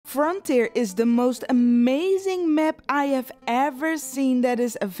Frontier is the most amazing map I have ever seen that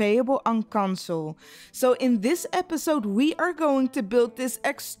is available on console. So in this episode we are going to build this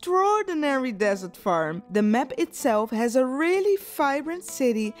extraordinary desert farm. The map itself has a really vibrant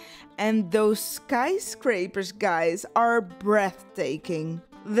city and those skyscrapers, guys, are breathtaking.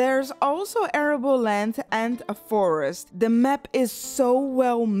 There's also arable land and a forest. The map is so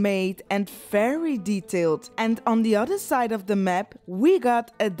well made and very detailed. And on the other side of the map, we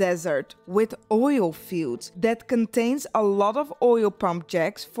got a desert with oil fields that contains a lot of oil pump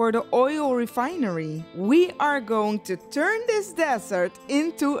jacks for the oil refinery. We are going to turn this desert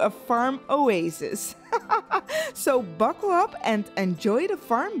into a farm oasis. So buckle up and enjoy the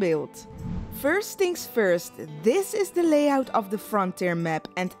farm build. First things first, this is the layout of the Frontier map,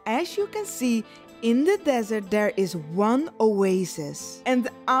 and as you can see, in the desert there is one oasis. And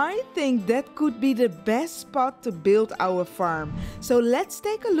I think that could be the best spot to build our farm. So let's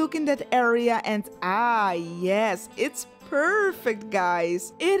take a look in that area and yes, it's perfect,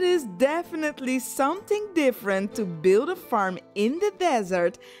 guys. It is definitely something different to build a farm in the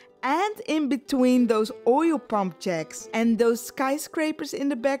desert and in between those oil pump jacks and those skyscrapers in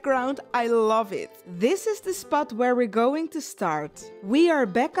the background. I love it. This is the spot where we're going to start. We are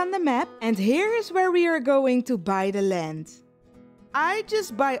back on the map and here is where we are going to buy the land. I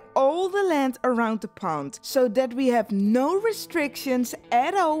just buy all the land around the pond so that we have no restrictions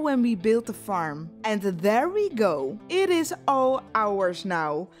at all when we build the farm. And there we go. It is all ours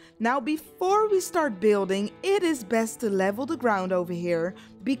now. Now before we start building, it is best to level the ground over here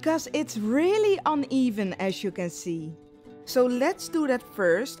because it's really uneven, as you can see. So let's do that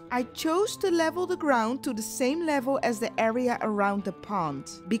first. I chose to level the ground to the same level as the area around the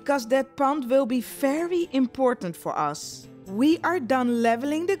pond because that pond will be very important for us. We are done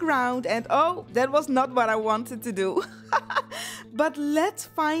leveling the ground and oh, that was not what I wanted to do. But let's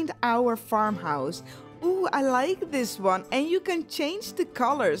find our farmhouse. Ooh, I like this one, and you can change the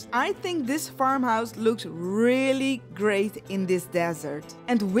colors. I think this farmhouse looks really great in this desert.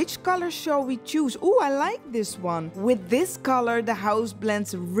 And which color shall we choose? Ooh, I like this one. With this color, the house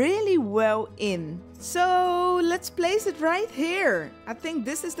blends really well in. So let's place it right here. I think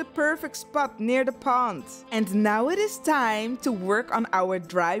this is the perfect spot near the pond. And now it is time to work on our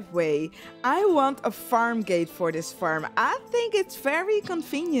driveway. I want a farm gate for this farm. I think it's very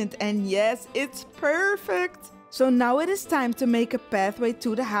convenient and yes, it's perfect. So now it is time to make a pathway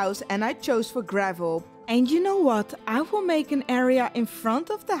to the house and I chose for gravel. And you know what? I will make an area in front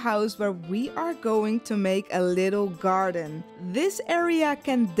of the house where we are going to make a little garden. This area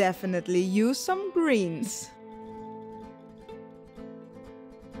can definitely use some greens.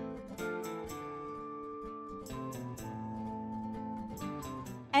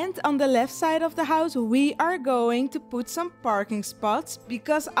 And on the left side of the house we are going to put some parking spots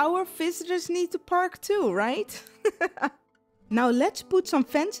because our visitors need to park too, right? Now let's put some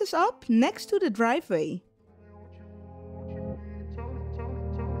fences up next to the driveway.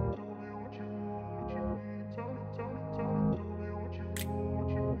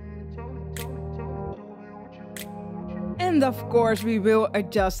 And of course we will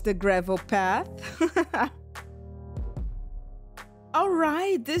adjust the gravel path.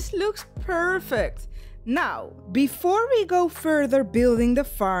 Alright, this looks perfect. Now, before we go further building the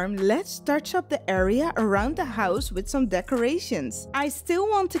farm, let's touch up the area around the house with some decorations. I still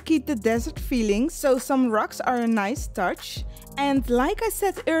want to keep the desert feeling, so some rocks are a nice touch. And like I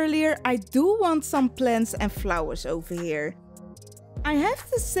said earlier, I do want some plants and flowers over here. I have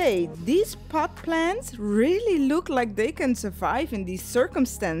to say, these pot plants really look like they can survive in these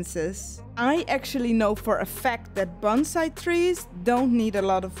circumstances. I actually know for a fact that bonsai trees don't need a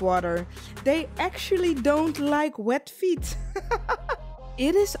lot of water. They actually don't like wet feet.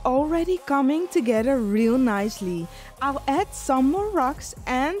 It is already coming together real nicely. I'll add some more rocks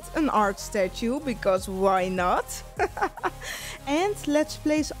and an art statue because why not? And let's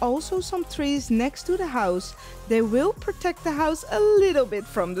place also some trees next to the house. They will protect the house a little bit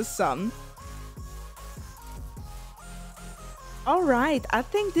from the sun. Alright, I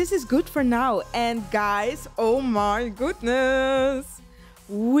think this is good for now. And guys, oh my goodness!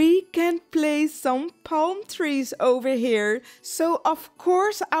 We can place some palm trees over here. So of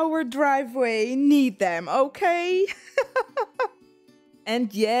course our driveway need them, okay?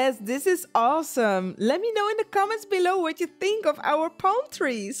 And yes, this is awesome. Let me know in the comments below what you think of our palm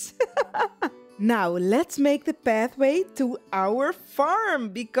trees. Now let's make the pathway to our farm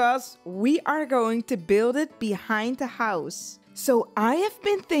because we are going to build it behind the house. So I have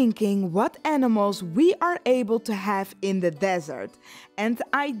been thinking what animals we are able to have in the desert. And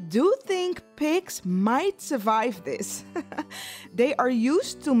I do think pigs might survive this. They are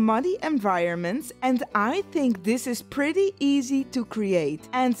used to muddy environments and I think this is pretty easy to create.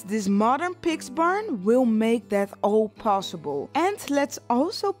 And this modern pig's barn will make that all possible. And let's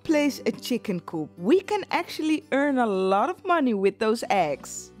also place a chicken coop. We can actually earn a lot of money with those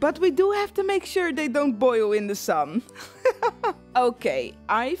eggs. But we do have to make sure they don't boil in the sun. Okay,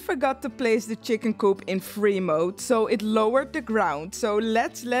 I forgot to place the chicken coop in free mode, so it lowered the ground. So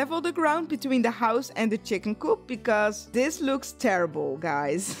let's level the ground between the house and the chicken coop because this looks terrible,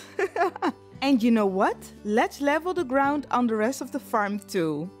 guys. And you know what? Let's level the ground on the rest of the farm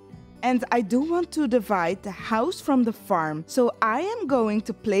too. And I do want to divide the house from the farm, so I am going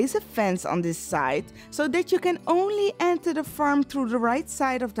to place a fence on this side so that you can only enter the farm through the right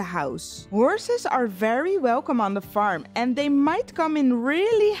side of the house. Horses are very welcome on the farm and they might come in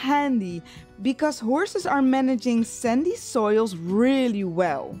really handy because horses are managing sandy soils really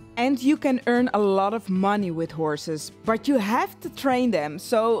well. And you can earn a lot of money with horses, but you have to train them,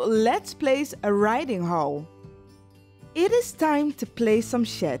 so let's place a riding hall. It is time to place some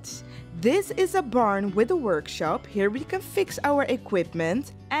sheds. This is a barn with a workshop. Here we can fix our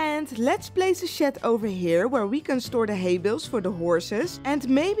equipment. And let's place a shed over here where we can store the hay bales for the horses and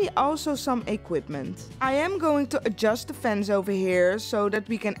maybe also some equipment. I am going to adjust the fence over here so that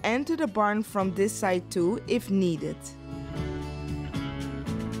we can enter the barn from this side too if needed.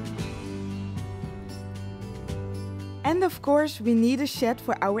 And of course we need a shed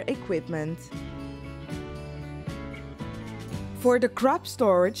for our equipment. For the crop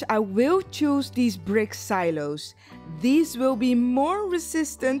storage, I will choose these brick silos. These will be more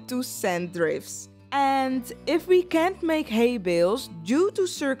resistant to sand drifts. And if we can't make hay bales due to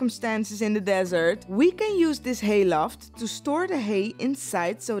circumstances in the desert, we can use this hay loft to store the hay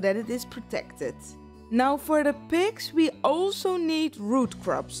inside so that it is protected. Now for the pigs, we also need root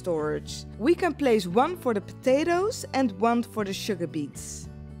crop storage. We can place one for the potatoes and one for the sugar beets.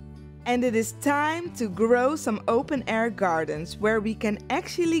 And it is time to grow some open air gardens where we can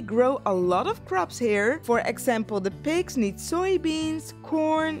actually grow a lot of crops here. For example, the pigs need soybeans,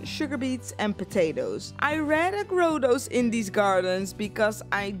 corn, sugar beets and potatoes. I rather grow those in these gardens because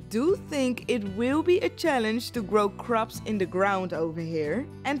I do think it will be a challenge to grow crops in the ground over here.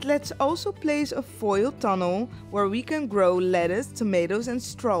 And let's also place a foil tunnel where we can grow lettuce, tomatoes and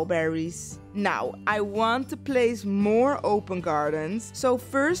strawberries. Now, I want to place more open gardens, so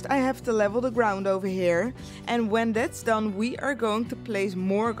first I have to level the ground over here, and when that's done we are going to place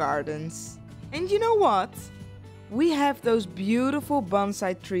more gardens. And you know what? We have those beautiful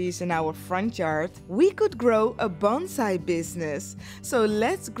bonsai trees in our front yard. We could grow a bonsai business, so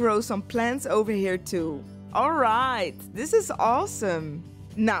let's grow some plants over here too. Alright, this is awesome!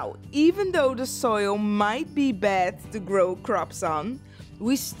 Now, even though the soil might be bad to grow crops on,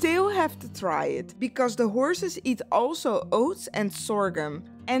 we still have to try it, because the horses eat also oats and sorghum,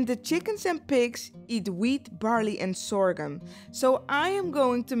 and the chickens and pigs eat wheat, barley and sorghum. So I am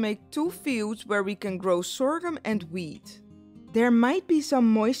going to make 2 fields where we can grow sorghum and wheat. There might be some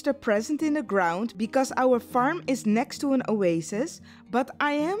moisture present in the ground because our farm is next to an oasis, but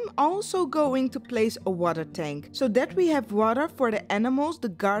I am also going to place a water tank so that we have water for the animals, the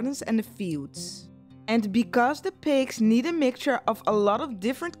gardens and the fields. And because the pigs need a mixture of a lot of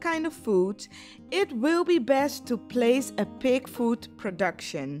different kind of foods, it will be best to place a pig food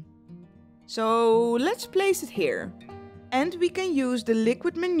production. So let's place it here. And we can use the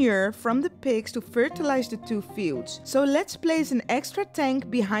liquid manure from the pigs to fertilize the 2 fields. So let's place an extra tank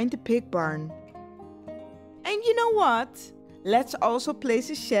behind the pig barn. And you know what? Let's also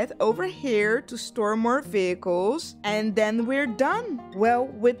place a shed over here to store more vehicles, and then we're done. Well,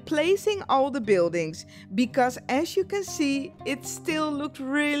 with placing all the buildings, because as you can see, it still looked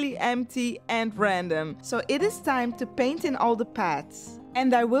really empty and random. So it is time to paint in all the paths.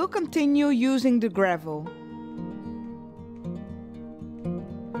 And I will continue using the gravel.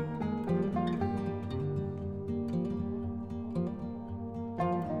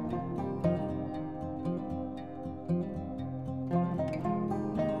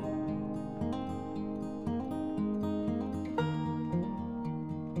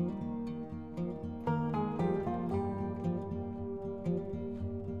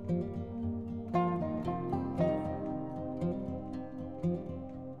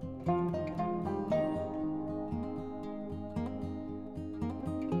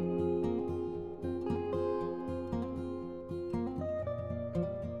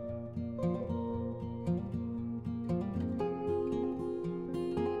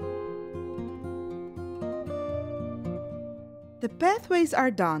 The pathways are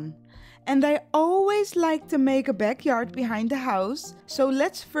done. And I always like to make a backyard behind the house, so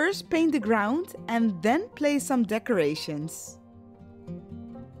let's first paint the ground and then place some decorations.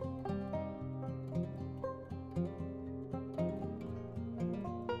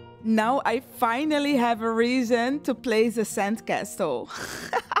 Now I finally have a reason to place a sandcastle.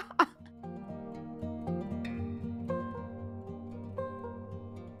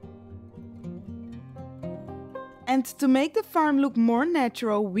 And to make the farm look more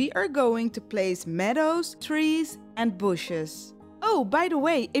natural, we are going to place meadows, trees and bushes. Oh, by the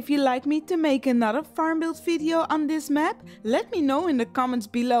way, if you'd like me to make another farm build video on this map, let me know in the comments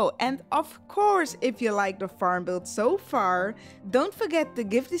below. And of course, if you like the farm build so far, don't forget to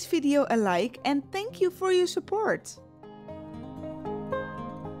give this video a like and thank you for your support.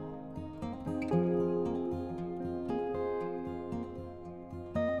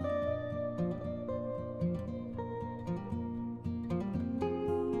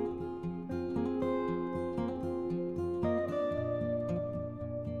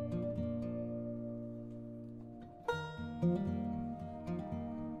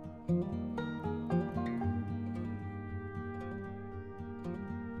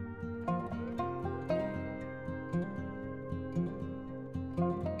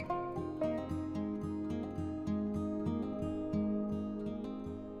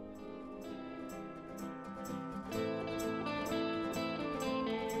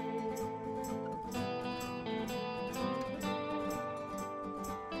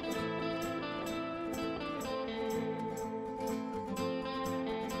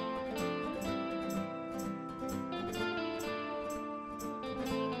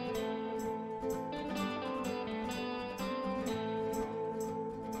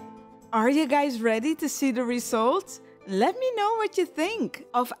 Are you guys ready to see the results? Let me know what you think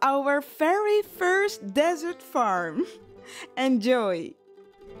of our very first desert farm. Enjoy!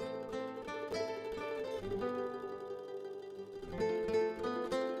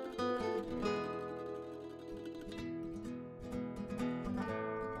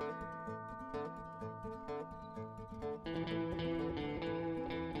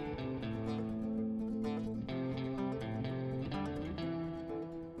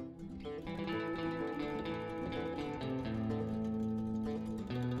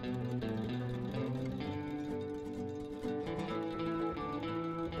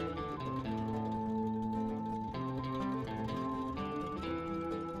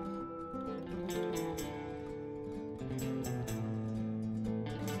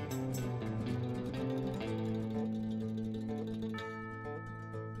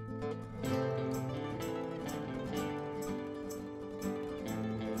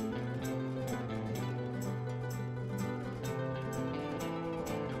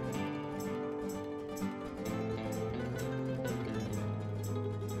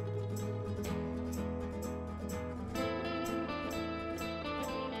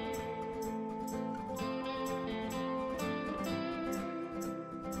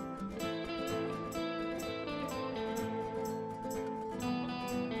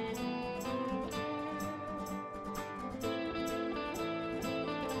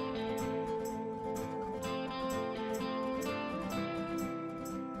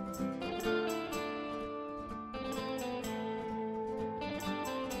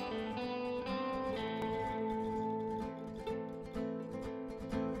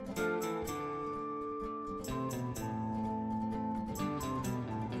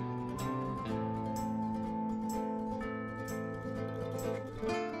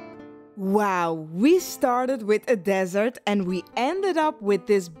 Wow, we started with a desert and we ended up with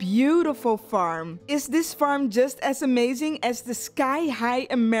this beautiful farm. Is this farm just as amazing as the sky-high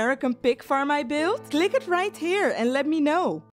American pig farm I built? Click it right here and let me know.